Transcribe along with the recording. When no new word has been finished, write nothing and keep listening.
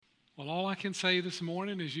Well, all I can say this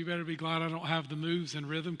morning is you better be glad I don't have the moves and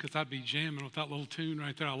rhythm because I'd be jamming with that little tune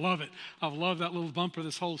right there. I love it. I've loved that little bumper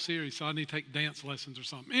this whole series, so I need to take dance lessons or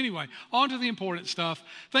something. Anyway, on to the important stuff.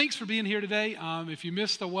 Thanks for being here today. If you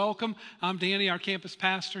missed the welcome, I'm Danny, our campus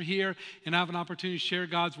pastor here, and I have an opportunity to share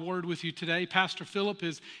God's word with you today. Pastor Philip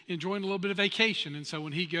is enjoying a little bit of vacation, and so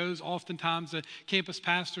when he goes, oftentimes the campus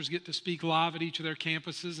pastors get to speak live at each of their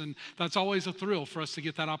campuses, and that's always a thrill for us to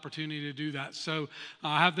get that opportunity to do that. So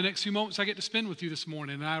I have the next few moments I get to spend with you this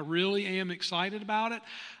morning, and I really am excited about it.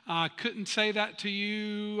 I couldn't say that to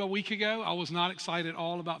you a week ago. I was not excited at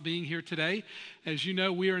all about being here today. As you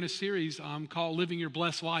know, we are in a series called Living Your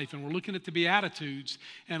Blessed Life, and we're looking at the Beatitudes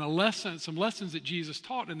and some lessons that Jesus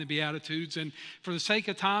taught in the Beatitudes. And for the sake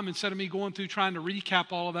of time, instead of me going through trying to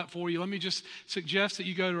recap all of that for you, let me just suggest that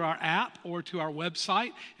you go to our app or to our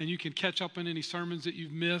website, and you can catch up on any sermons that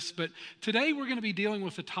you've missed. But today we're going to be dealing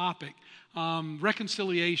with a topic,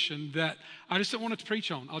 reconciliation, that I just don't want to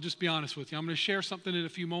preach on. I'll just be honest with you. I'm going to share something in a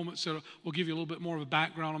few moments that will give you a little bit more of a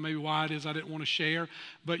background on maybe why it is I didn't want to share.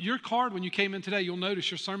 But your card, when you came in today, you'll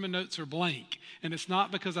notice your sermon notes are blank. And it's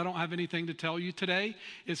not because I don't have anything to tell you today.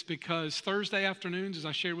 It's because Thursday afternoons, as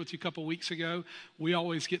I shared with you a couple weeks ago, we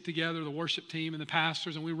always get together, the worship team and the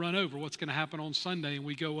pastors, and we run over what's going to happen on Sunday. And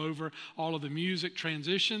we go over all of the music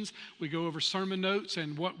transitions. We go over sermon notes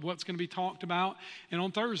and what's going to be talked about. And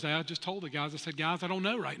on Thursday, I just told the guys, I said, guys, I don't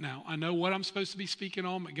know right now. I know what I'm supposed to be speaking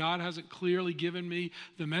on, but God hasn't clearly given me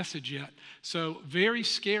the message yet. So very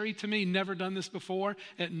scary to me, never done this before.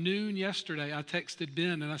 At noon yesterday, I texted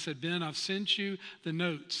Ben and I said, Ben, I've sent you the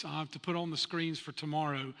notes to put on the screens for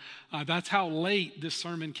tomorrow. That's how late this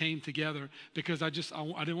sermon came together because I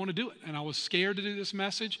didn't want to do it. And I was scared to do this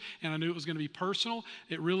message, and I knew it was going to be personal.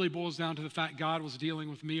 It really boils down to the fact God was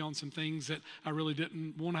dealing with me on some things that I really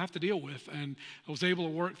didn't want to have to deal with. And I was able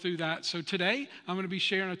to work through that. So today, I'm going to be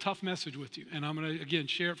sharing a tough message with you. And I'm going to, again,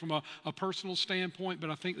 share it from a personal standpoint, but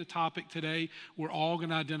I think the topic today we're all going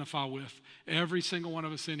to identify with. Every single one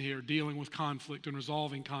of us in here dealing with conflict and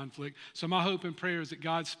resolving conflict. So my hope and prayer is that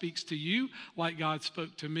God speaks to you like God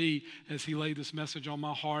spoke to me as he laid this message on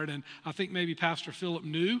my heart. And I think maybe Pastor Philip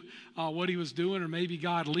knew what he was doing, or maybe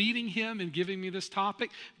God leading him and giving me this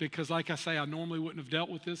topic, because like I say, I normally wouldn't have dealt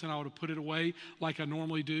with this and I would have put it away like I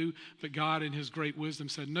normally do. But God in his great wisdom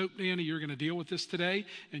said, nope, Danny, you're going to deal with this today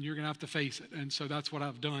and you're going to have to face it. And so that's what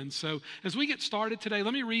I've done. So as we get started today,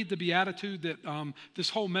 let me read the Beatitude that this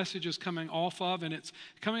whole message is coming off of, and it's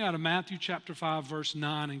coming out of Matthew chapter 5, verse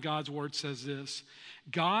 9, and God's word says this: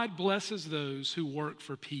 God blesses those who work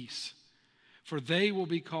for peace, for they will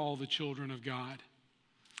be called the children of God.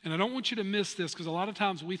 And I don't want you to miss this, because a lot of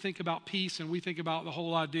times we think about peace and we think about the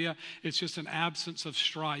whole idea it's just an absence of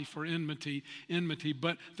strife or enmity.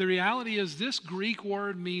 But the reality is this Greek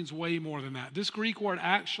word means way more than that. This Greek word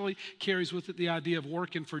actually carries with it the idea of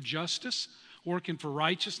working for justice, working for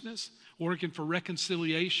righteousness, working for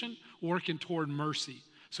reconciliation, working toward mercy.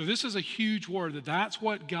 So this is a huge word, that's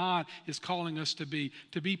what God is calling us to be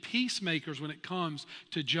peacemakers when it comes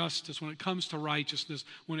to justice, when it comes to righteousness,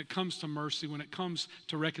 when it comes to mercy, when it comes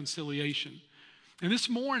to reconciliation. And this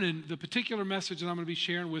morning, the particular message that I'm going to be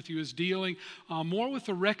sharing with you is dealing more with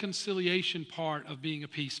the reconciliation part of being a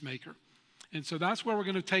peacemaker. And so that's where we're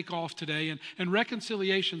going to take off today. And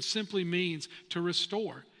reconciliation simply means to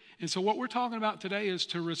restore. And so what we're talking about today is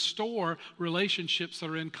to restore relationships that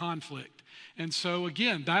are in conflict. And so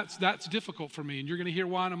again, that's difficult for me, and you're going to hear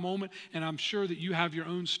why in a moment, and I'm sure that you have your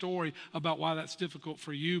own story about why that's difficult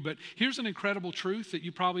for you. But here's an incredible truth that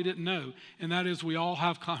you probably didn't know, and that is we all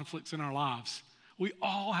have conflicts in our lives. We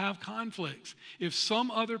all have conflicts. If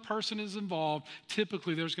some other person is involved,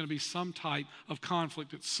 typically there's going to be some type of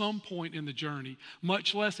conflict at some point in the journey.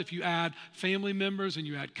 Much less if you add family members and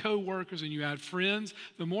you add co-workers and you add friends.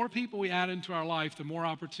 The more people we add into our life, the more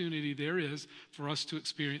opportunity there is for us to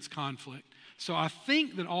experience conflict. So I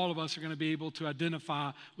think that all of us are going to be able to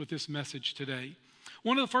identify with this message today.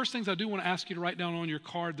 One of the first things I do want to ask you to write down on your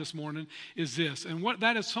card this morning is this, and what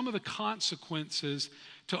that is some of the consequences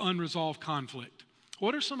to unresolved conflict.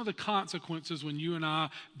 What are some of the consequences when you and I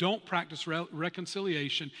don't practice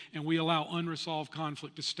reconciliation and we allow unresolved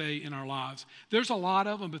conflict to stay in our lives? There's a lot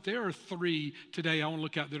of them, but there are three today I want to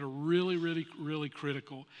look at that are really, really, really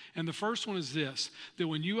critical. And the first one is this, that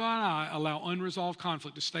when you and I allow unresolved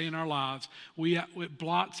conflict to stay in our lives, it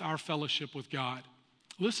blocks our fellowship with God.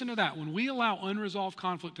 Listen to that. When we allow unresolved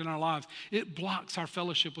conflict in our lives, it blocks our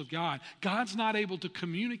fellowship with God. God's not able to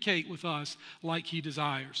communicate with us like he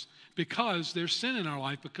desires because there's sin in our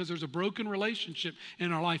life, because there's a broken relationship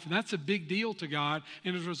in our life. And that's a big deal to God.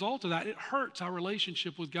 And as a result of that, it hurts our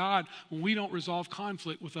relationship with God when we don't resolve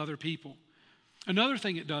conflict with other people. Another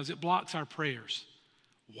thing it does, it blocks our prayers.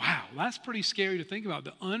 Wow, that's pretty scary to think about.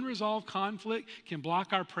 The unresolved conflict can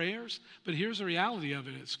block our prayers, but here's the reality of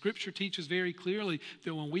it. Scripture teaches very clearly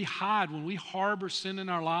that when we hide, when we harbor sin in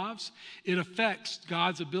our lives, it affects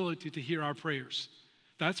God's ability to hear our prayers.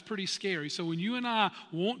 That's pretty scary. So when you and I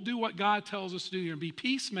won't do what God tells us to do and be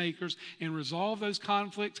peacemakers and resolve those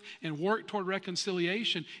conflicts and work toward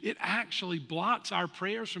reconciliation, it actually blocks our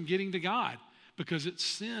prayers from getting to God because it's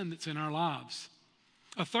sin that's in our lives.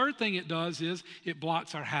 A third thing it does is it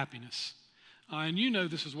blocks our happiness. And you know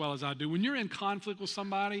this as well as I do. When you're in conflict with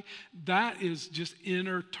somebody, that is just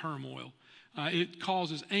inner turmoil. It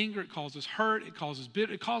causes anger, it causes hurt, it causes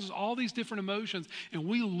bitter, it causes all these different emotions. And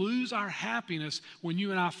we lose our happiness when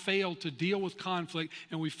you and I fail to deal with conflict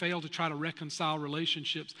and we fail to try to reconcile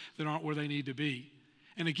relationships that aren't where they need to be.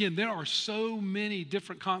 And again, there are so many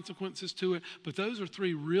different consequences to it, but those are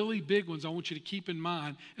three really big ones I want you to keep in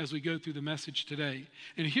mind as we go through the message today.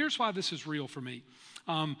 And here's why this is real for me.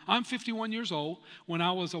 I'm 51 years old. When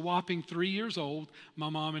I was a whopping 3 years old, my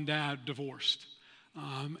mom and dad divorced.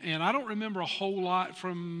 And I don't remember a whole lot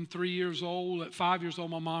from 3 years old. At 5 years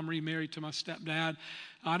old, my mom remarried to my stepdad.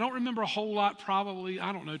 I don't remember a whole lot probably,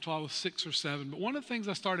 I don't know, till I was 6 or 7. But one of the things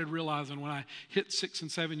I started realizing when I hit 6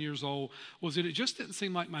 and 7 years old was that it just didn't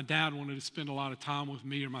seem like my dad wanted to spend a lot of time with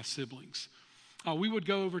me or my siblings. We would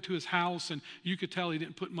go over to his house, and you could tell he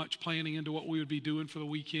didn't put much planning into what we would be doing for the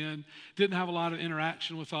weekend. Didn't have a lot of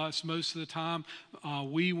interaction with us. Most of the time,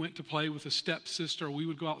 we went to play with a stepsister. We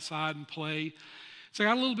would go outside and play. So I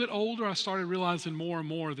got a little bit older, I started realizing more and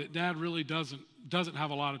more that Dad really doesn't have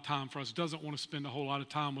a lot of time for us, doesn't want to spend a whole lot of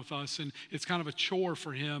time with us, and it's kind of a chore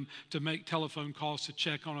for him to make telephone calls to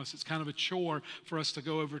check on us. It's kind of a chore for us to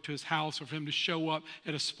go over to his house or for him to show up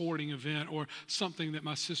at a sporting event or something that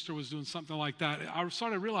my sister was doing, something like that. I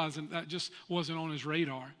started realizing that just wasn't on his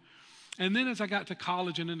radar. And then as I got to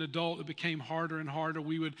college and an adult, it became harder and harder.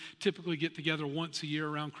 We would typically get together once a year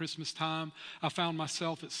around Christmas time. I found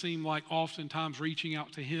myself, it seemed like, oftentimes reaching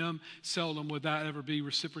out to him. Seldom would that ever be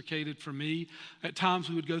reciprocated for me. At times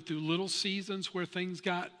we would go through little seasons where things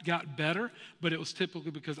got better, but it was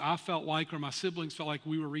typically because I felt like, or my siblings felt like,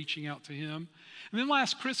 we were reaching out to him. And then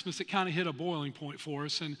last Christmas, it kind of hit a boiling point for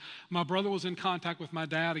us. And my brother was in contact with my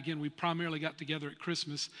dad. Again, we primarily got together at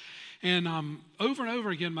Christmas. And over and over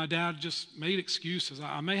again, my dad just made excuses.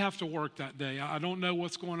 I may have to work that day. I don't know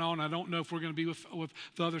what's going on. I don't know if we're going to be with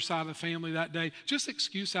the other side of the family that day. Just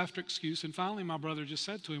excuse after excuse. And finally, my brother just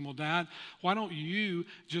said to him, well, Dad, why don't you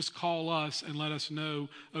just call us and let us know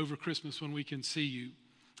over Christmas when we can see you?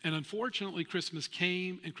 And unfortunately, Christmas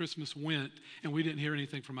came and Christmas went, and we didn't hear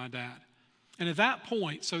anything from my dad. And at that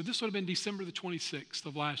point, so this would have been December the 26th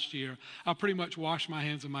of last year, I pretty much washed my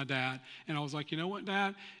hands of my dad. And I was like, you know what,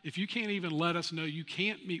 Dad? If you can't even let us know you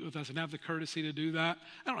can't meet with us and have the courtesy to do that,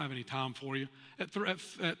 I don't have any time for you. At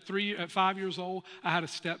 5 years old, I had a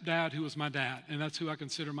stepdad who was my dad. And that's who I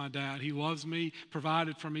consider my dad. He loves me,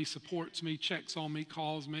 provided for me, supports me, checks on me,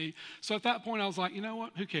 calls me. So at that point, I was like, you know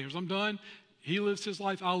what? Who cares? I'm done. He lives his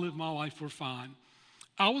life. I'll live my life. We're fine.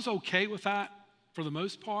 I was okay with that for the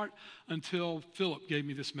most part, until Philip gave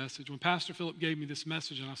me this message. When Pastor Philip gave me this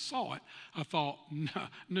message and I saw it, I thought,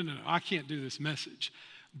 no, I can't do this message.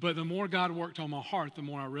 But the more God worked on my heart, the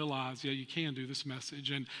more I realized, yeah, you can do this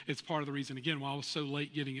message. And it's part of the reason, again, why I was so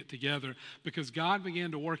late getting it together, because God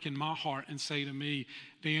began to work in my heart and say to me,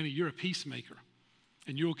 Danny, you're a peacemaker.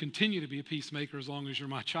 And you will continue to be a peacemaker as long as you're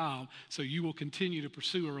my child. So you will continue to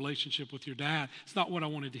pursue a relationship with your dad. It's not what I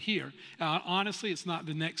wanted to hear. Honestly, it's not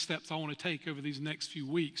the next steps I want to take over these next few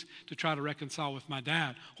weeks to try to reconcile with my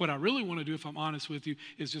dad. What I really want to do, if I'm honest with you,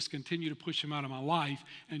 is just continue to push him out of my life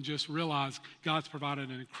and just realize God's provided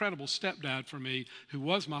an incredible stepdad for me who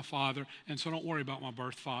was my father, and so don't worry about my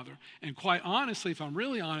birth father. And quite honestly, if I'm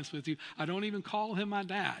really honest with you, I don't even call him my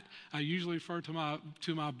dad. I usually refer to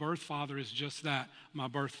my birth father as just that, my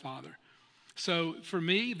birth father. So for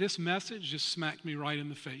me, this message just smacked me right in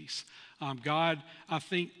the face. God, I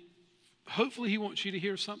think, hopefully he wants you to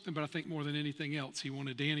hear something, but I think more than anything else, he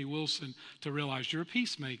wanted Danny Wilson to realize you're a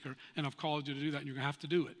peacemaker, and I've called you to do that, and you're going to have to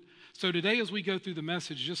do it. So today, as we go through the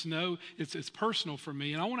message, just know it's personal for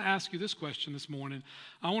me. And I want to ask you this question this morning.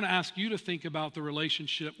 I want to ask you to think about the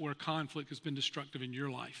relationship where conflict has been destructive in your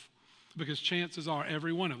life. Because chances are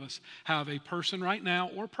every one of us have a person right now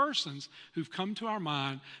or persons who've come to our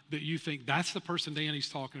mind that you think that's the person Danny's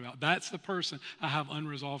talking about. That's the person I have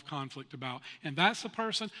unresolved conflict about. And that's the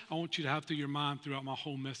person I want you to have through your mind throughout my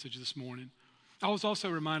whole message this morning. I was also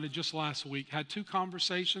reminded just last week, had 2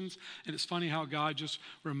 conversations, and it's funny how God just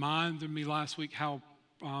reminded me last week how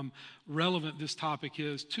relevant this topic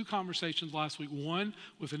is. Two conversations last week. One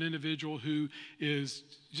with an individual who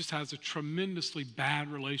just has a tremendously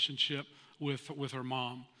bad relationship with her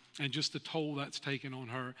mom, and just the toll that's taken on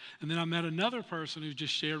her. And then I met another person who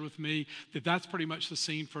just shared with me that that's pretty much the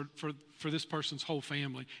scene for this person's whole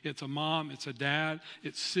family. It's a mom, it's a dad,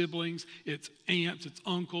 it's siblings, it's aunts, it's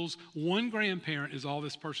uncles. One grandparent is all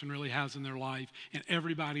this person really has in their life, and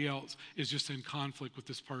everybody else is just in conflict with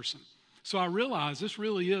this person. So I realize this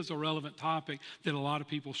really is a relevant topic that a lot of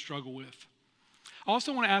people struggle with. I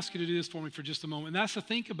also want to ask you to do this for me for just a moment, and that's to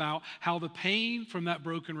think about how the pain from that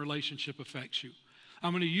broken relationship affects you.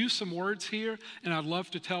 I'm going to use some words here, and I'd love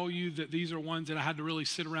to tell you that these are ones that I had to really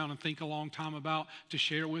sit around and think a long time about to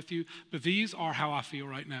share with you, but these are how I feel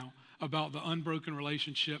right now about the unbroken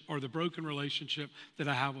relationship or the broken relationship that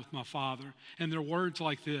I have with my father. And they're words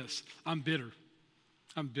like this: I'm bitter.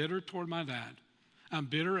 I'm bitter toward my dad. I'm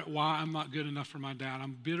bitter at why I'm not good enough for my dad.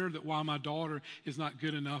 I'm bitter that why my daughter is not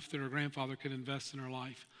good enough that her grandfather could invest in her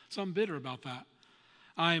life. So I'm bitter about that.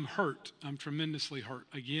 I am hurt. I'm tremendously hurt.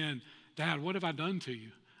 Again, Dad, what have I done to you?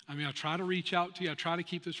 I mean, I try to reach out to you. I try to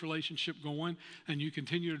keep this relationship going, and you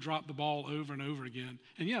continue to drop the ball over and over again.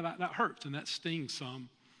 And yeah, that hurts, and that stings some.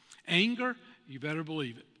 Anger, you better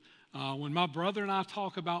believe it. When my brother and I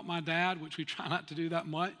talk about my dad, which we try not to do that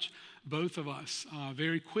much, both of us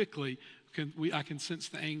very quickly, I can sense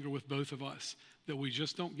the anger with both of us, that we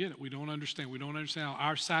just don't get it. We don't understand. We don't understand how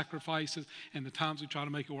our sacrifices and the times we try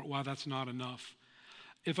to make it work, why that's not enough.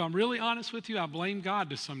 If I'm really honest with you, I blame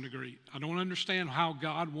God to some degree. I don't understand how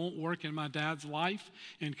God won't work in my dad's life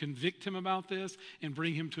and convict him about this and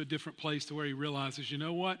bring him to a different place to where he realizes, you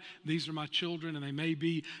know what, these are my children and they may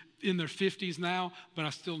be in their 50s now, but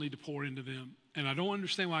I still need to pour into them. And I don't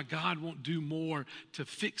understand why God won't do more to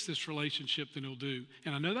fix this relationship than he'll do.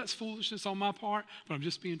 And I know that's foolishness on my part, but I'm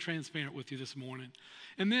just being transparent with you this morning.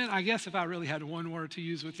 And then I guess if I really had one word to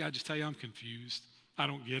use with you, I'd just tell you I'm confused. I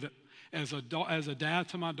don't get it. As a dad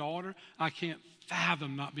to my daughter, I can't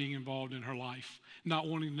fathom not being involved in her life, not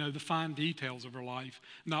wanting to know the fine details of her life,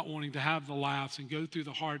 not wanting to have the laughs and go through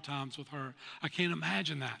the hard times with her. I can't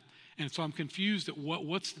imagine that. And so I'm confused at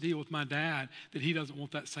what's the deal with my dad that he doesn't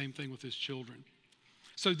want that same thing with his children.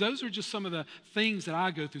 So those are just some of the things that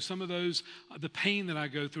I go through, some of those, the pain that I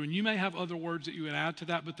go through. And you may have other words that you would add to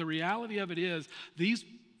that, but the reality of it is these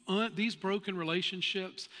broken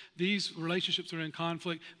relationships, these relationships that are in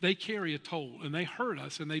conflict, they carry a toll and they hurt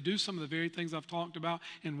us, and they do some of the very things I've talked about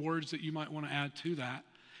and words that you might want to add to that.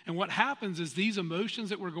 And what happens is these emotions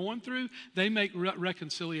that we're going through, they make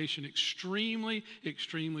reconciliation extremely,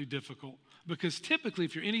 extremely difficult. Because typically,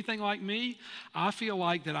 if you're anything like me, I feel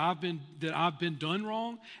like that I've been done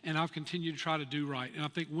wrong and I've continued to try to do right. And I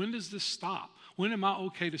think, when does this stop? When am I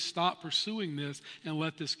okay to stop pursuing this and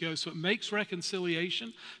let this go? So it makes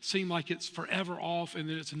reconciliation seem like it's forever off and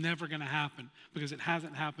that it's never going to happen because it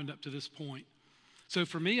hasn't happened up to this point. So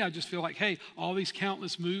for me, I just feel like, hey, all these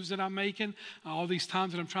countless moves that I'm making, all these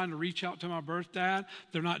times that I'm trying to reach out to my birth dad,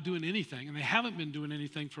 they're not doing anything. And they haven't been doing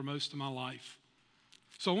anything for most of my life.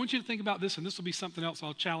 So I want you to think about this, and this will be something else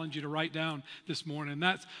I'll challenge you to write down this morning. And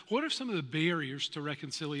that's, what are some of the barriers to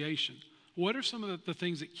reconciliation? What are some of the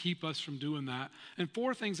things that keep us from doing that? And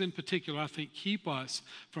 4 things in particular, I think, keep us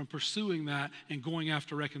from pursuing that and going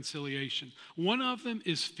after reconciliation. One of them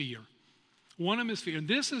is fear. One of them is fear. And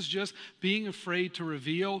this is just being afraid to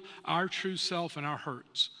reveal our true self and our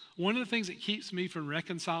hurts. One of the things that keeps me from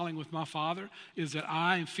reconciling with my father is that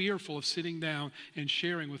I am fearful of sitting down and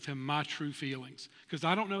sharing with him my true feelings, because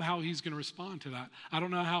I don't know how he's going to respond to that. I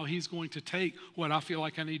don't know how he's going to take what I feel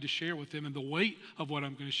like I need to share with him and the weight of what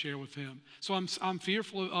I'm going to share with him. So I'm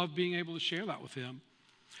fearful of being able to share that with him.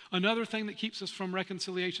 Another thing that keeps us from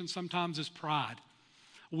reconciliation sometimes is pride.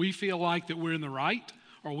 We feel like that we're in the right,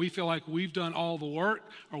 or we feel like we've done all the work,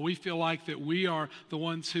 or we feel like that we are the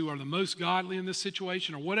ones who are the most godly in this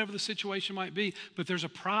situation, or whatever the situation might be. But there's a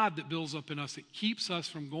pride that builds up in us that keeps us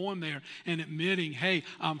from going there and admitting, hey,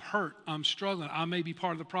 I'm hurt, I'm struggling, I may be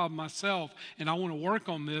part of the problem myself, and I want to work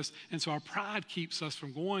on this. And so our pride keeps us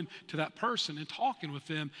from going to that person and talking with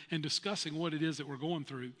them and discussing what it is that we're going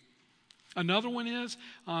through. Another one is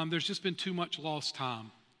there's just been too much lost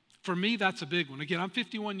time. For me, that's a big one. Again, I'm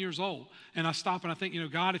 51 years old, and I stop and I think,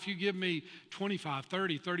 God, if you give me 25,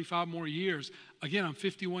 30, 35 more years, again, I'm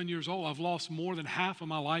 51 years old. I've lost more than half of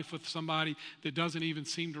my life with somebody that doesn't even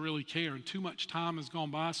seem to really care, and too much time has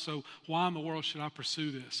gone by, so why in the world should I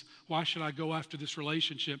pursue this? Why should I go after this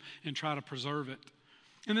relationship and try to preserve it?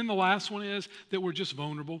 And then the last one is that we're just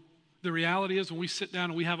vulnerable. The reality is when we sit down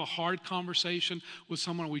and we have a hard conversation with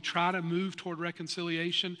someone, we try to move toward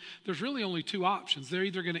reconciliation, there's really only two options. They're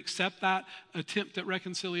either going to accept that attempt at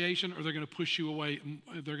reconciliation or they're going to push you away.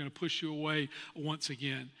 They're going to push you away once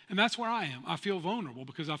again. And that's where I am. I feel vulnerable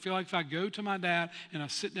because I feel like if I go to my dad and I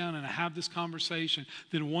sit down and I have this conversation,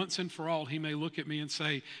 then once and for all, he may look at me and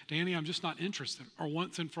say, Danny, I'm just not interested. Or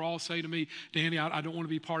once and for all say to me, Danny, I don't want to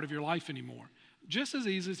be part of your life anymore. Just as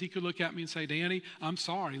easy as he could look at me and say, Danny, I'm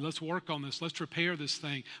sorry. Let's work on this. Let's repair this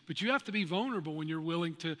thing. But you have to be vulnerable when you're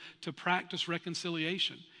willing to practice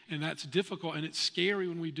reconciliation. And that's difficult, and it's scary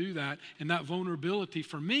when we do that. And that vulnerability,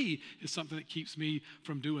 for me, is something that keeps me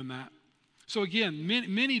from doing that. So again,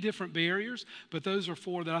 many different barriers, but those are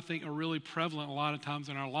four that I think are really prevalent a lot of times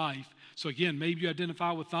in our life. So again, maybe you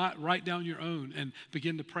identify with that, write down your own, and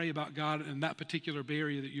begin to pray about God and that particular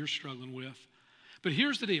barrier that you're struggling with. But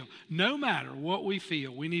here's the deal. No matter what we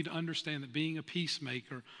feel, we need to understand that being a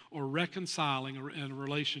peacemaker or reconciling in a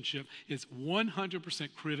relationship is 100%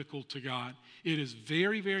 critical to God. It is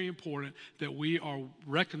very, very important that we are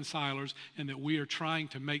reconcilers and that we are trying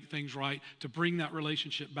to make things right to bring that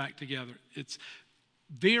relationship back together. It's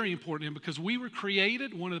very important to him because we were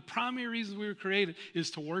created. One of the primary reasons we were created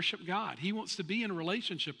is to worship God. He wants to be in a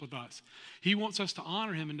relationship with us. He wants us to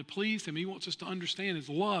honor him and to please him. He wants us to understand his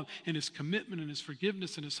love and his commitment and his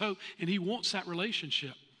forgiveness and his hope. And he wants that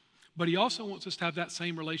relationship. But he also wants us to have that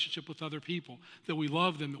same relationship with other people, that we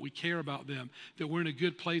love them, that we care about them, that we're in a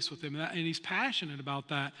good place with them. And he's passionate about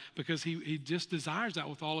that because he just desires that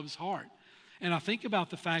with all of his heart. And I think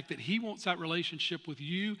about the fact that he wants that relationship with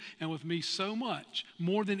you and with me so much,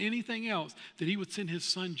 more than anything else, that he would send his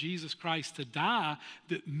son, Jesus Christ, to die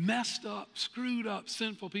that messed up, screwed up,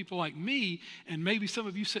 sinful people like me, and maybe some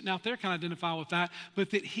of you sitting out there can identify with that,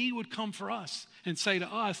 but that he would come for us and say to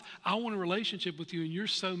us, I want a relationship with you, and you're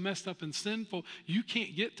so messed up and sinful, you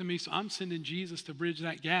can't get to me, so I'm sending Jesus to bridge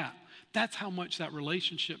that gap. That's how much that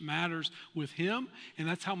relationship matters with him, and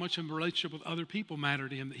that's how much a relationship with other people matter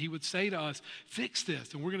to him, that he would say to us, fix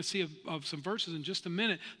this. And we're going to see of some verses in just a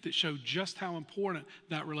minute that show just how important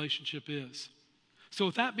that relationship is. So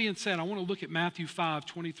with that being said, I want to look at Matthew 5,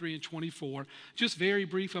 23 and 24. Just very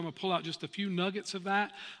briefly, I'm going to pull out just a few nuggets of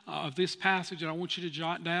that, of this passage that I want you to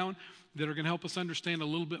jot down that are going to help us understand a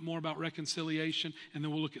little bit more about reconciliation, and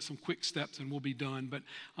then we'll look at some quick steps and we'll be done. But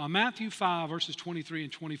Matthew 5, verses 23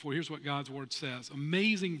 and 24, here's what God's word says.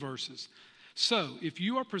 Amazing verses. So, if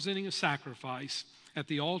you are presenting a sacrifice at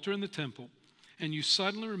the altar in the temple, and you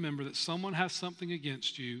suddenly remember that someone has something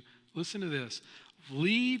against you, listen to this.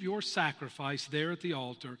 Leave your sacrifice there at the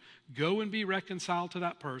altar, go and be reconciled to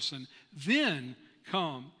that person, then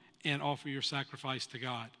come and offer your sacrifice to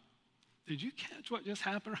God. Did you catch what just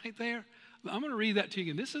happened right there? I'm going to read that to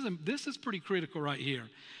you again. This is pretty critical right here.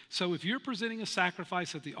 So if you're presenting a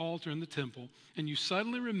sacrifice at the altar in the temple and you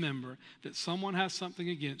suddenly remember that someone has something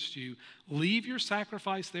against you, leave your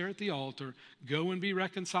sacrifice there at the altar, go and be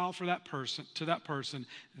reconciled to that person,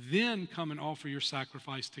 then come and offer your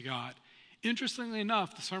sacrifice to God. Interestingly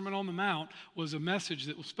enough, the Sermon on the Mount was a message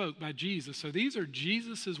that was spoke by Jesus. So these are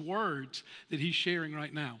Jesus' words that he's sharing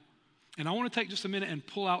right now. And I want to take just a minute and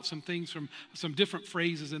pull out some things from some different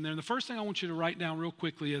phrases in there. And the first thing I want you to write down real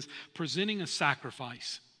quickly is presenting a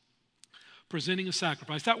sacrifice. Presenting a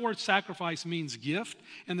sacrifice. That word sacrifice means gift.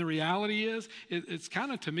 And the reality is, it's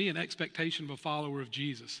kind of, to me, an expectation of a follower of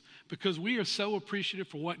Jesus. Because we are so appreciative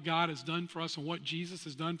for what God has done for us and what Jesus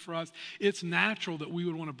has done for us. It's natural that we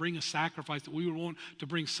would want to bring a sacrifice, that we would want to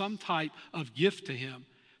bring some type of gift to him.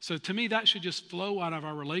 So to me, that should just flow out of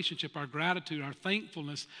our relationship, our gratitude, our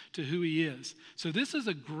thankfulness to who he is. So this is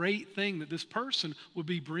a great thing that this person would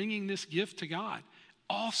be bringing this gift to God.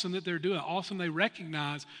 Awesome that they're doing it. Awesome they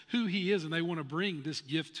recognize who he is and they want to bring this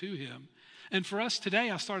gift to him. And for us today,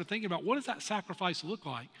 I started thinking about what does that sacrifice look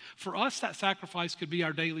like? For us, that sacrifice could be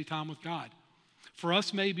our daily time with God. For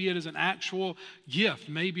us, maybe it is an actual gift.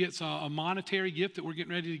 Maybe it's a monetary gift that we're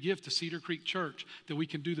getting ready to give to Cedar Creek Church, that we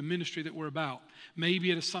can do the ministry that we're about.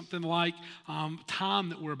 Maybe it is something like time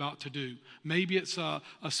that we're about to do. Maybe it's a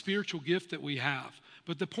spiritual gift that we have.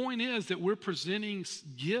 But the point is that we're presenting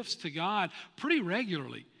gifts to God pretty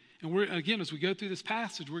regularly. And again, as we go through this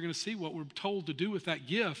passage, we're going to see what we're told to do with that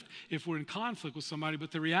gift if we're in conflict with somebody.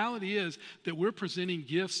 But the reality is that we're presenting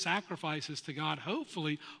gifts, sacrifices to God,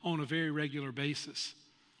 hopefully on a very regular basis.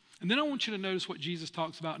 And then I want you to notice what Jesus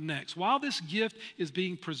talks about next. While this gift is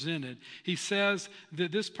being presented, he says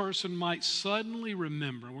that this person might suddenly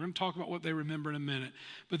remember. We're going to talk about what they remember in a minute.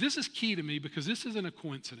 But this is key to me because this isn't a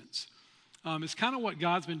coincidence. It's kind of what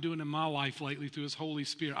God's been doing in my life lately through his Holy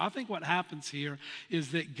Spirit. I think what happens here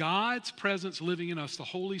is that God's presence living in us, the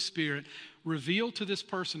Holy Spirit, reveal to this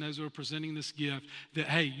person as we're presenting this gift that,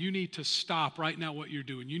 hey, you need to stop right now what you're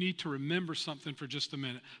doing. You need to remember something for just a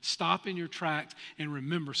minute. Stop in your tracks and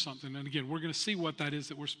remember something. And again, we're going to see what that is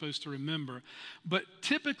that we're supposed to remember. But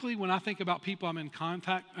typically when I think about people I'm in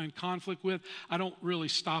conflict with, I don't really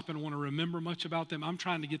stop and want to remember much about them. I'm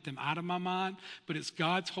trying to get them out of my mind, but it's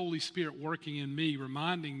God's Holy Spirit working in me,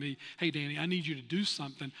 reminding me, hey, Danny, I need you to do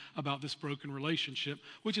something about this broken relationship,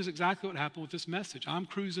 which is exactly what happened with this message. I'm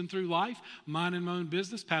cruising through life, minding my own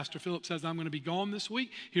business. Pastor Philip says I'm going to be gone this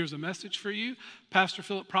week. Here's a message for you. Pastor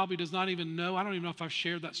Philip probably does not even know. I don't even know if I've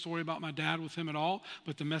shared that story about my dad with him at all,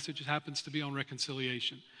 but the message happens to be on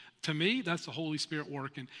reconciliation. To me, that's the Holy Spirit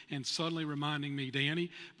working and suddenly reminding me,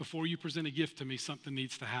 Danny, before you present a gift to me, something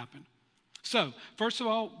needs to happen. So, first of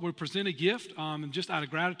all, we present a gift, and just out of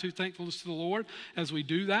gratitude, thankfulness to the Lord. As we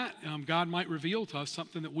do that, God might reveal to us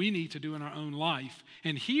something that we need to do in our own life.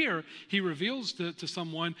 And here, he reveals to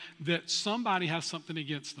someone that somebody has something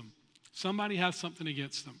against them. Somebody has something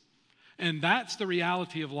against them. And that's the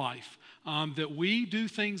reality of life. That we do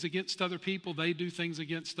things against other people, they do things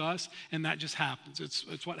against us, and that just happens.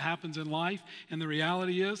 It's what happens in life, and the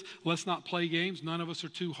reality is, let's not play games. None of us are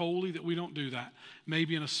too holy that we don't do that.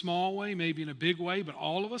 Maybe in a small way, maybe in a big way, but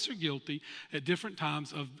all of us are guilty at different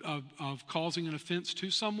times of causing an offense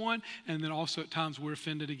to someone, and then also at times we're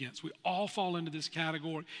offended against. We all fall into this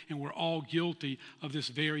category, and we're all guilty of this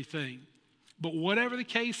very thing. But whatever the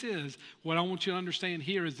case is, what I want you to understand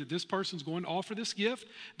here is that this person's going to offer this gift.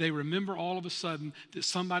 They remember all of a sudden that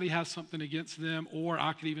somebody has something against them, or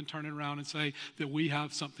I could even turn it around and say that we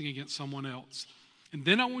have something against someone else. And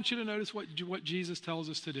then I want you to notice what Jesus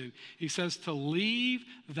tells us to do. He says to leave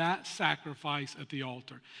that sacrifice at the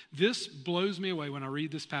altar. This blows me away when I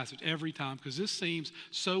read this passage every time, because this seems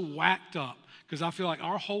so whacked up, because I feel like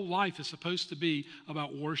our whole life is supposed to be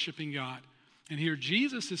about worshiping God. And here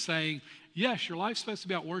Jesus is saying, yes, your life's supposed to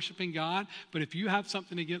be about worshiping God, but if you have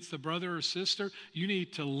something against a brother or sister, you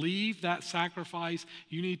need to leave that sacrifice.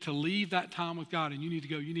 You need to leave that time with God, and you need to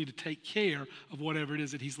go. You need to take care of whatever it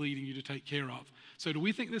is that he's leading you to take care of. So do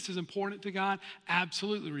we think this is important to God?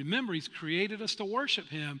 Absolutely. Remember, he's created us to worship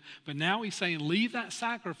him, but now he's saying leave that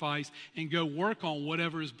sacrifice and go work on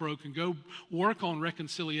whatever is broken. Go work on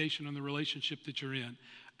reconciliation in the relationship that you're in.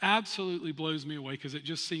 Absolutely blows me away, because it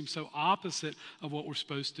just seems so opposite of what we're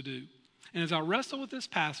supposed to do. And as I wrestled with this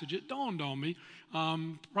passage, it dawned on me,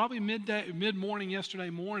 probably mid-morning yesterday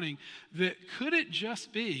morning, that could it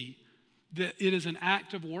just be that it is an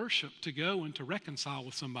act of worship to go and to reconcile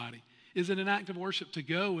with somebody? Is it an act of worship to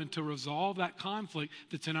go and to resolve that conflict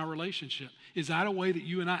that's in our relationship? Is that a way that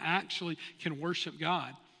you and I actually can worship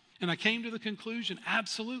God? And I came to the conclusion,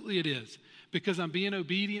 absolutely it is, because I'm being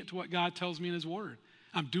obedient to what God tells me in his word.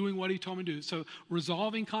 I'm doing what he told me to do. So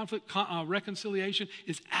resolving conflict, reconciliation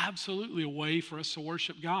is absolutely a way for us to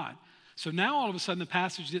worship God. So now all of a sudden the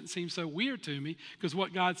passage didn't seem so weird to me, because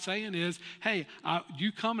what God's saying is, hey,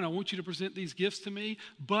 you come and I want you to present these gifts to me,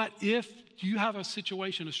 but if you have a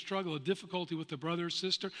situation, a struggle, a difficulty with a brother or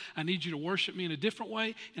sister, I need you to worship me in a different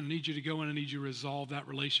way, and I need you to go in and I need you to resolve that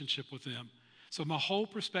relationship with them. So my whole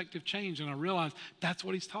perspective changed, and I realized that's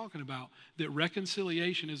what he's talking about, that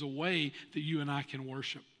reconciliation is a way that you and I can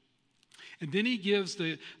worship. And then he gives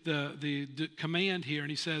the command here, and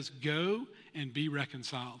he says, go and be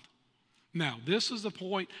reconciled. Now, this is the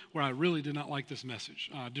point where I really did not like this message.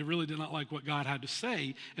 I really did not like what God had to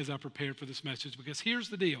say as I prepared for this message, because here's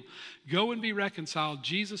the deal. Go and be reconciled.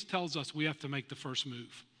 Jesus tells us we have to make the first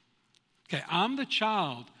move. Okay, I'm the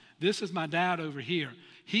child. This is my dad over here.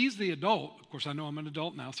 He's the adult. Of course, I know I'm an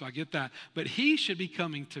adult now, so I get that. But he should be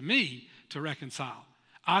coming to me to reconcile.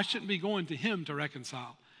 I shouldn't be going to him to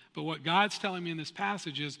reconcile. But what God's telling me in this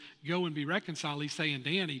passage is go and be reconciled. He's saying,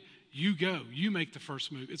 Danny, you go. You make the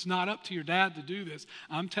first move. It's not up to your dad to do this.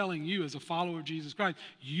 I'm telling you as a follower of Jesus Christ,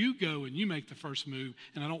 you go and you make the first move.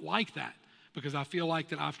 And I don't like that, because I feel like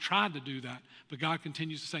that I've tried to do that. But God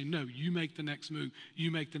continues to say, no, you make the next move.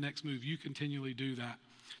 You make the next move. You continually do that.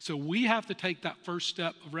 So we have to take that first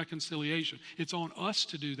step of reconciliation. It's on us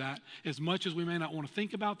to do that, as much as we may not want to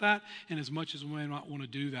think about that and as much as we may not want to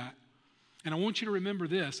do that. And I want you to remember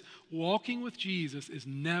this. Walking with Jesus is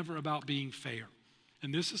never about being fair.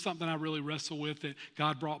 And this is something I really wrestle with that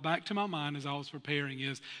God brought back to my mind as I was preparing,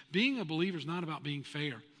 is being a believer is not about being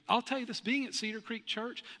fair. I'll tell you this, being at Cedar Creek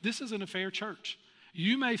Church, this isn't a fair church.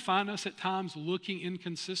 You may find us at times looking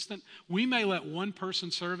inconsistent. We may let one person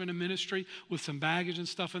serve in a ministry with some baggage and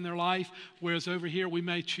stuff in their life, whereas over here we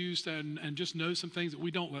may choose to and just know some things that we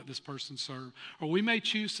don't let this person serve. Or we may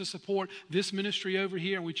choose to support this ministry over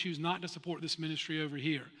here and we choose not to support this ministry over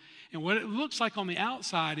here. And what it looks like on the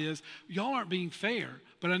outside is, y'all aren't being fair.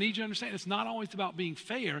 But I need you to understand, it's not always about being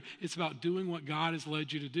fair. It's about doing what God has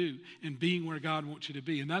led you to do and being where God wants you to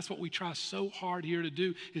be. And that's what we try so hard here to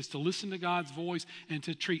do, is to listen to God's voice and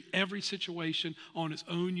to treat every situation on its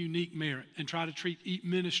own unique merit and try to treat each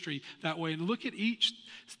ministry that way. And look at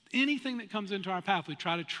anything that comes into our path, we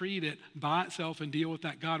try to treat it by itself and deal with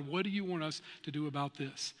that. God, what do you want us to do about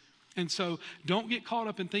this? And so don't get caught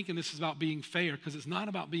up in thinking this is about being fair, because it's not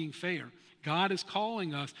about being fair. God is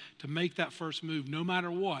calling us to make that first move no matter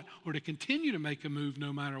what, or to continue to make a move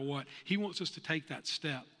no matter what. He wants us to take that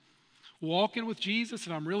step. Walking with Jesus,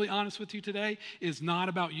 if I'm really honest with you today, is not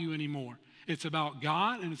about you anymore. It's about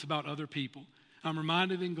God and it's about other people. I'm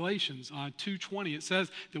reminded in Galatians 2:20, it says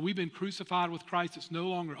that we've been crucified with Christ. It's no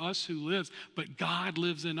longer us who lives, but God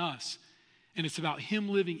lives in us. And it's about him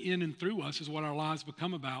living in and through us is what our lives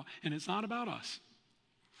become about, and it's not about us.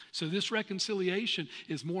 So this reconciliation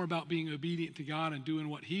is more about being obedient to God and doing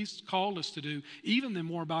what he's called us to do, even than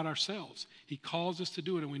more about ourselves. He calls us to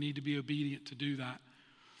do it, and we need to be obedient to do that.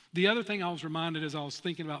 The other thing I was reminded as I was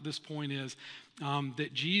thinking about this point is that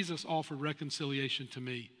Jesus offered reconciliation to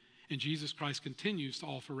me, and Jesus Christ continues to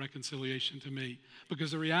offer reconciliation to me.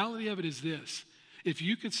 Because the reality of it is this: if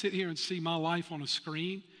you could sit here and see my life on a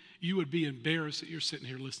screen, you would be embarrassed that you're sitting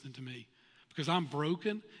here listening to me. Because I'm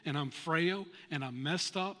broken and I'm frail and I'm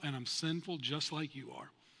messed up and I'm sinful just like you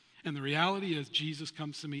are. And the reality is Jesus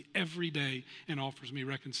comes to me every day and offers me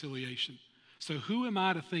reconciliation. So who am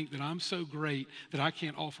I to think that I'm so great that I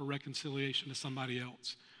can't offer reconciliation to somebody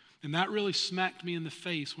else? And that really smacked me in the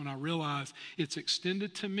face when I realized it's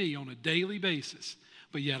extended to me on a daily basis,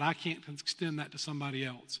 but yet I can't extend that to somebody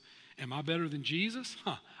else. Am I better than Jesus?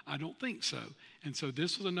 I don't think so. And so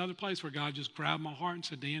this was another place where God just grabbed my heart and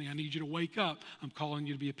said, Danny, I need you to wake up. I'm calling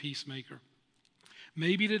you to be a peacemaker.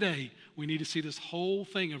 Maybe today we need to see this whole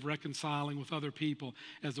thing of reconciling with other people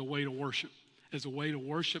as a way to worship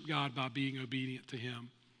God by being obedient to him.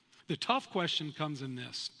 The tough question comes in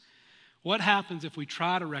this: what happens if we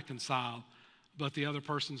try to reconcile, but the other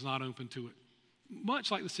person's not open to it?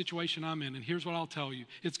 Much like the situation I'm in, and here's what I'll tell you.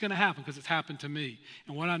 It's going to happen because it's happened to me.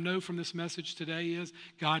 And what I know from this message today is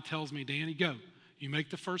God tells me, Danny, go. You make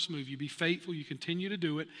the first move. You be faithful. You continue to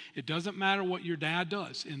do it. It doesn't matter what your dad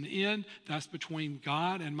does. In the end, that's between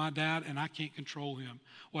God and my dad, and I can't control him.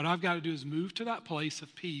 What I've got to do is move to that place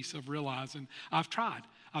of peace, of realizing I've tried.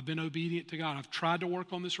 I've been obedient to God. I've tried to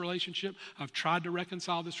work on this relationship. I've tried to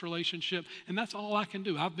reconcile this relationship, and that's all I can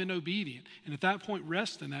do. I've been obedient. And at that point,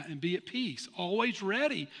 rest in that and be at peace, always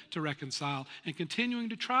ready to reconcile and continuing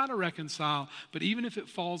to try to reconcile. But even if it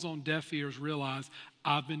falls on deaf ears, realize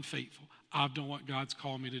I've been faithful. I've done what God's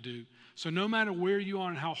called me to do. So no matter where you are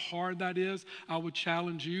and how hard that is, I would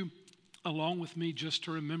challenge you, along with me, just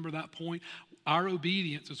to remember that point. Our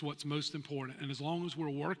obedience is what's most important. And as long as we're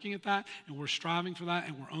working at that and we're striving for that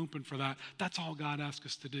and we're open for that, that's all God asks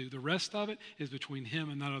us to do. The rest of it is between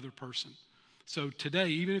him and that other person. So today,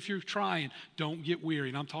 even if you're trying, don't get weary.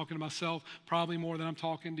 And I'm talking to myself probably more than I'm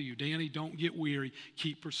talking to you. Danny, don't get weary.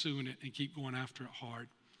 Keep pursuing it and keep going after it hard.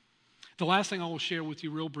 The last thing I will share with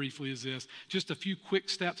you real briefly is this. Just a few quick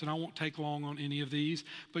steps, and I won't take long on any of these,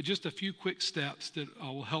 but just a few quick steps that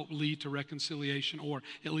will help lead to reconciliation, or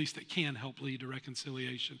at least that can help lead to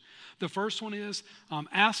reconciliation. The first one is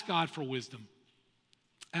ask God for wisdom.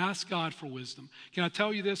 Ask God for wisdom. Can I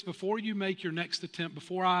tell you this? Before you make your next attempt,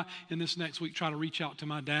 before I, in this next week, try to reach out to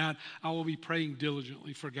my dad, I will be praying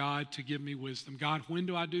diligently for God to give me wisdom. God, when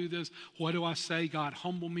do I do this? What do I say? God,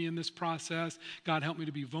 humble me in this process. God, help me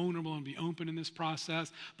to be vulnerable and be open in this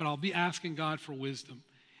process. But I'll be asking God for wisdom.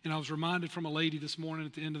 And I was reminded from a lady this morning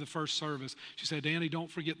at the end of the first service. She said, Danny, don't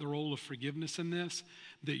forget the role of forgiveness in this,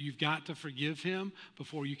 that you've got to forgive him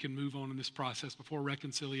before you can move on in this process, before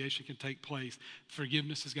reconciliation can take place.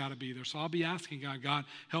 Forgiveness has got to be there. So I'll be asking God, God,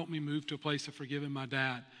 help me move to a place of forgiving my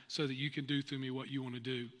dad so that you can do through me what you want to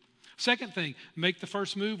do. Second thing, make the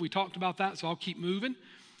first move. We talked about that, so I'll keep moving.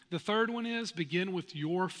 The third one is begin with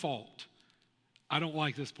your fault. I don't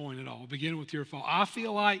like this point at all. Begin with your fault. I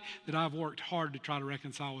feel like that I've worked hard to try to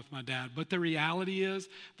reconcile with my dad, but the reality is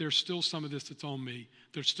there's still some of this that's on me.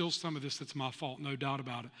 There's still some of this that's my fault, no doubt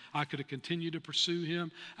about it. I could have continued to pursue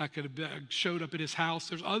him. I could have showed up at his house.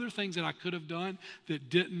 There's other things that I could have done that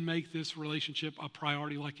didn't make this relationship a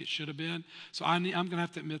priority like it should have been. So I'm going to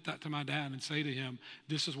have to admit that to my dad and say to him,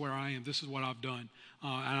 this is where I am. This is what I've done.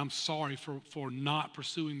 And I'm sorry for not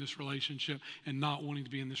pursuing this relationship and not wanting to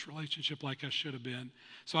be in this relationship like I should have been.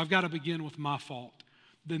 So I've got to begin with my fault.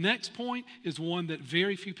 The next point is one that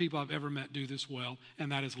very few people I've ever met do this well,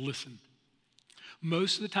 and that is listen.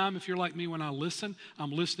 Most of the time, if you're like me, when I listen,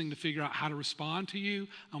 I'm listening to figure out how to respond to you.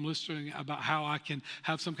 I'm listening about how I can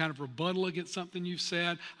have some kind of rebuttal against something you've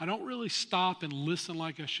said. I don't really stop and listen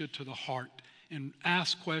like I should to the heart and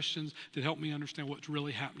ask questions that help me understand what's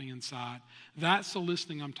really happening inside. That's the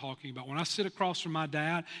listening I'm talking about. When I sit across from my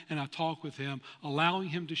dad and I talk with him, allowing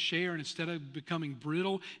him to share, and instead of becoming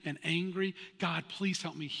brittle and angry, God, please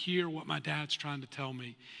help me hear what my dad's trying to tell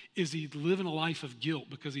me. Is he living a life of guilt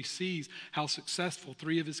because he sees how successful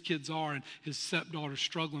 3 of his kids are and his stepdaughter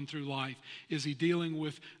struggling through life? Is he dealing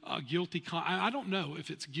with guilty? I don't know if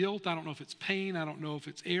it's guilt. I don't know if it's pain. I don't know if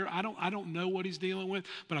it's air. I don't know what he's dealing with,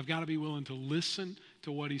 but I've got to be willing to listen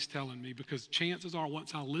to what he's telling me, because chances are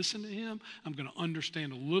once I listen to him, I'm going to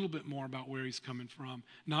understand a little bit more about where he's coming from.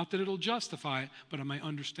 Not that it'll justify it, but I may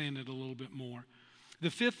understand it a little bit more. The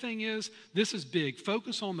 5th thing is, this is big,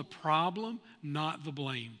 focus on the problem, not the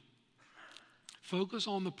blame. Focus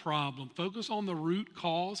on the problem. Focus on the root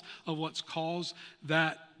cause of what's caused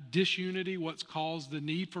that disunity, what's caused the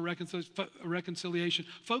need for reconciliation.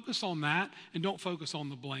 Focus on that and don't focus on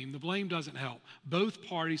the blame. The blame doesn't help. Both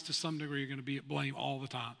parties to some degree are going to be at blame all the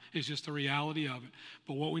time. It's just the reality of it.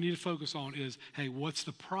 But what we need to focus on is, hey, what's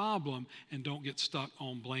the problem, and don't get stuck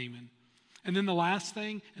on blaming. And then the last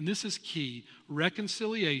thing, and this is key,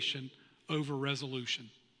 reconciliation over resolution.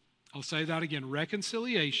 I'll say that again,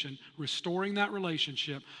 reconciliation, restoring that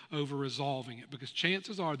relationship over resolving it, because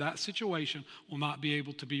chances are that situation will not be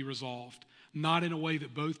able to be resolved, not in a way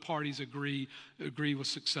that both parties agree was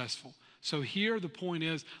successful. So here the point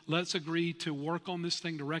is, let's agree to work on this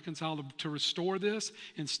thing, to reconcile, to restore this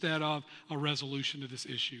instead of a resolution to this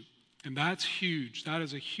issue. And that's huge. That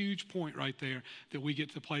is a huge point right there, that we get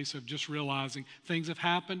to the place of just realizing things have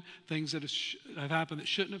happened, things that have happened that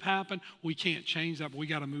shouldn't have happened. We can't change that, but we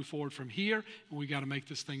got to move forward from here, and we got to make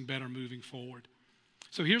this thing better moving forward.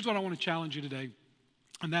 So here's what I want to challenge you today,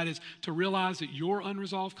 and that is to realize that your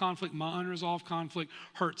unresolved conflict, my unresolved conflict,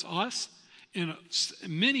 hurts us. In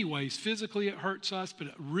many ways, physically it hurts us, but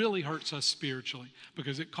it really hurts us spiritually,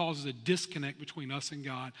 because it causes a disconnect between us and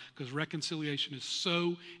God, because reconciliation is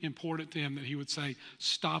so important to him that he would say,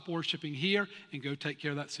 stop worshiping here and go take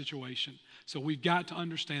care of that situation. So we've got to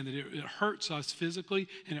understand that it hurts us physically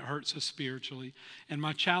and it hurts us spiritually. And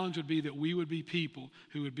my challenge would be that we would be people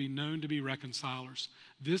who would be known to be reconcilers.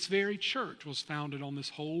 This very church was founded on this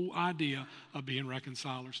whole idea of being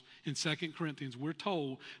reconcilers. In 2 Corinthians, we're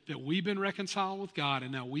told that we've been reconciled with God,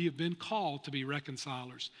 and now we have been called to be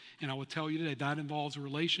reconcilers. And I will tell you today, that involves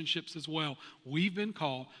relationships as well. We've been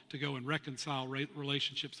called to go and reconcile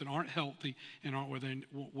relationships that aren't healthy and aren't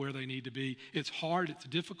where they need to be. It's hard, it's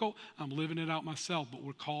difficult. I'm living it out myself, but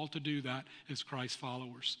we're called to do that as Christ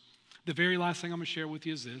followers. The very last thing I'm going to share with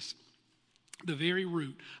you is this. The very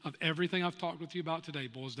root of everything I've talked with you about today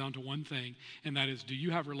boils down to one thing, and that is, do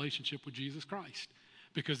you have a relationship with Jesus Christ?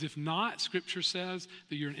 Because if not, Scripture says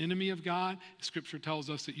that you're an enemy of God. Scripture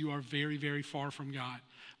tells us that you are very, very far from God.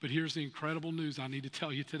 But here's the incredible news I need to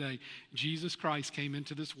tell you today. Jesus Christ came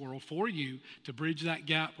into this world for you to bridge that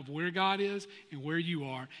gap of where God is and where you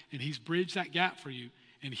are, and he's bridged that gap for you.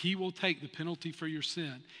 And he will take the penalty for your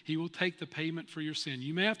sin. He will take the payment for your sin.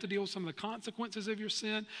 You may have to deal with some of the consequences of your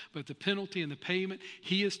sin, but the penalty and the payment,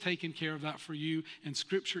 he has taken care of that for you. And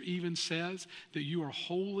Scripture even says that you are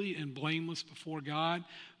holy and blameless before God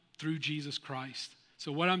through Jesus Christ.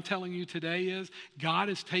 So what I'm telling you today is, God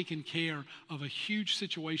has taken care of a huge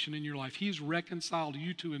situation in your life. He's reconciled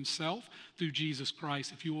you to himself through Jesus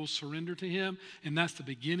Christ, if you will surrender to him. And that's the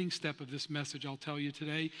beginning step of this message I'll tell you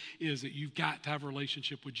today, is that you've got to have a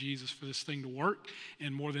relationship with Jesus for this thing to work.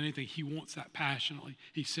 And more than anything, he wants that passionately.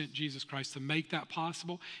 He sent Jesus Christ to make that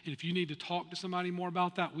possible. And if you need to talk to somebody more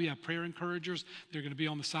about that, we have prayer encouragers. They're going to be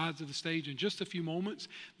on the sides of the stage in just a few moments.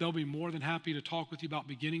 They'll be more than happy to talk with you about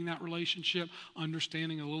beginning that relationship, understanding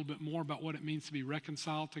a little bit more about what it means to be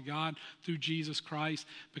reconciled to God through Jesus Christ,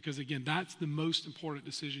 because again, that's the most important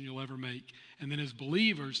decision you'll ever make. And then as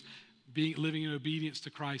believers, living in obedience to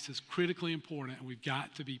Christ is critically important, and we've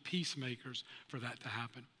got to be peacemakers for that to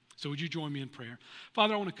happen. So would you join me in prayer?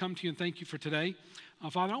 Father, I want to come to you and thank you for today.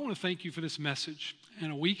 Father, I want to thank you for this message.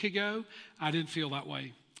 And a week ago, I didn't feel that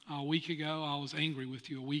way. A week ago, I was angry with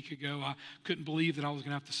you. A week ago, I couldn't believe that I was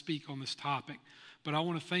going to have to speak on this topic. But I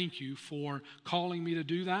want to thank you for calling me to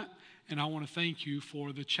do that, and I want to thank you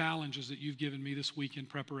for the challenges that you've given me this week in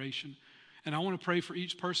preparation. And I want to pray for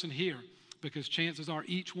each person here, because chances are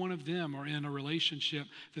each one of them are in a relationship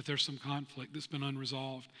that there's some conflict that's been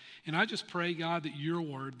unresolved. And I just pray, God, that your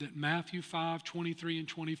word, that Matthew 5:23 and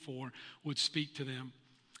 24 would speak to them.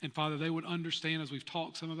 And Father, they would understand, as we've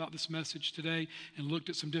talked some about this message today and looked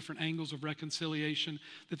at some different angles of reconciliation,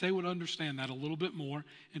 that they would understand that a little bit more.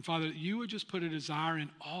 And Father, that you would just put a desire in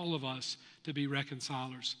all of us to be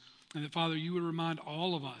reconcilers. And that, Father, you would remind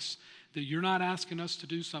all of us that you're not asking us to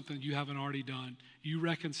do something you haven't already done. You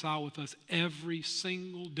reconcile with us every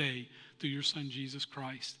single day through your Son, Jesus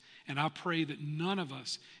Christ. And I pray that none of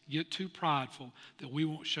us get too prideful, that we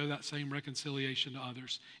won't show that same reconciliation to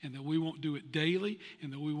others, and that we won't do it daily,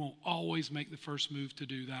 and that we won't always make the first move to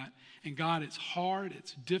do that. And God, it's hard,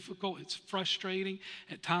 it's difficult, it's frustrating.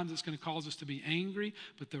 At times it's going to cause us to be angry,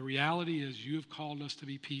 but the reality is you have called us to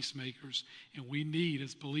be peacemakers, and we need,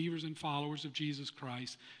 as believers and followers of Jesus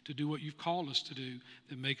Christ, to do what you've called us to do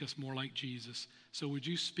that make us more like Jesus. So would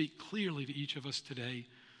you speak clearly to each of us today?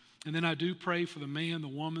 And then I do pray for the man, the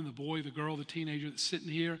woman, the boy, the girl, the teenager that's sitting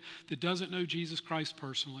here that doesn't know Jesus Christ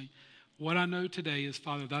personally. What I know today is,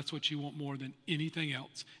 Father, that's what you want more than anything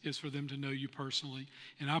else, is for them to know you personally.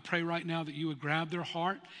 And I pray right now that you would grab their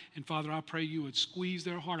heart. And Father, I pray you would squeeze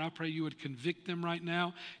their heart. I pray you would convict them right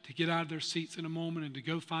now to get out of their seats in a moment and to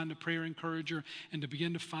go find a prayer encourager and to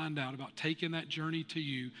begin to find out about taking that journey to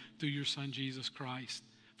you through your Son, Jesus Christ.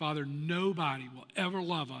 Father, nobody will ever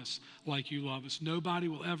love us like you love us. Nobody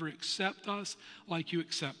will ever accept us like you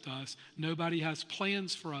accept us. Nobody has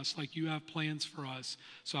plans for us like you have plans for us.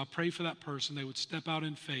 So I pray for that person. They would step out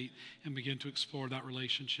in faith and begin to explore that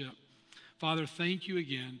relationship. Father, thank you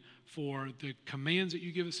again for the commands that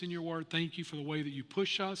you give us in your word. Thank you for the way that you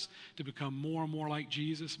push us to become more and more like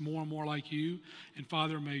Jesus, more and more like you. And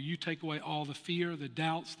Father, may you take away all the fear, the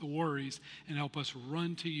doubts, the worries, and help us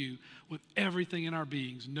run to you with everything in our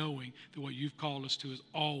beings, knowing that what you've called us to is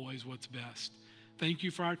always what's best. Thank you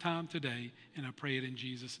for our time today, and I pray it in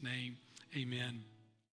Jesus' name. Amen.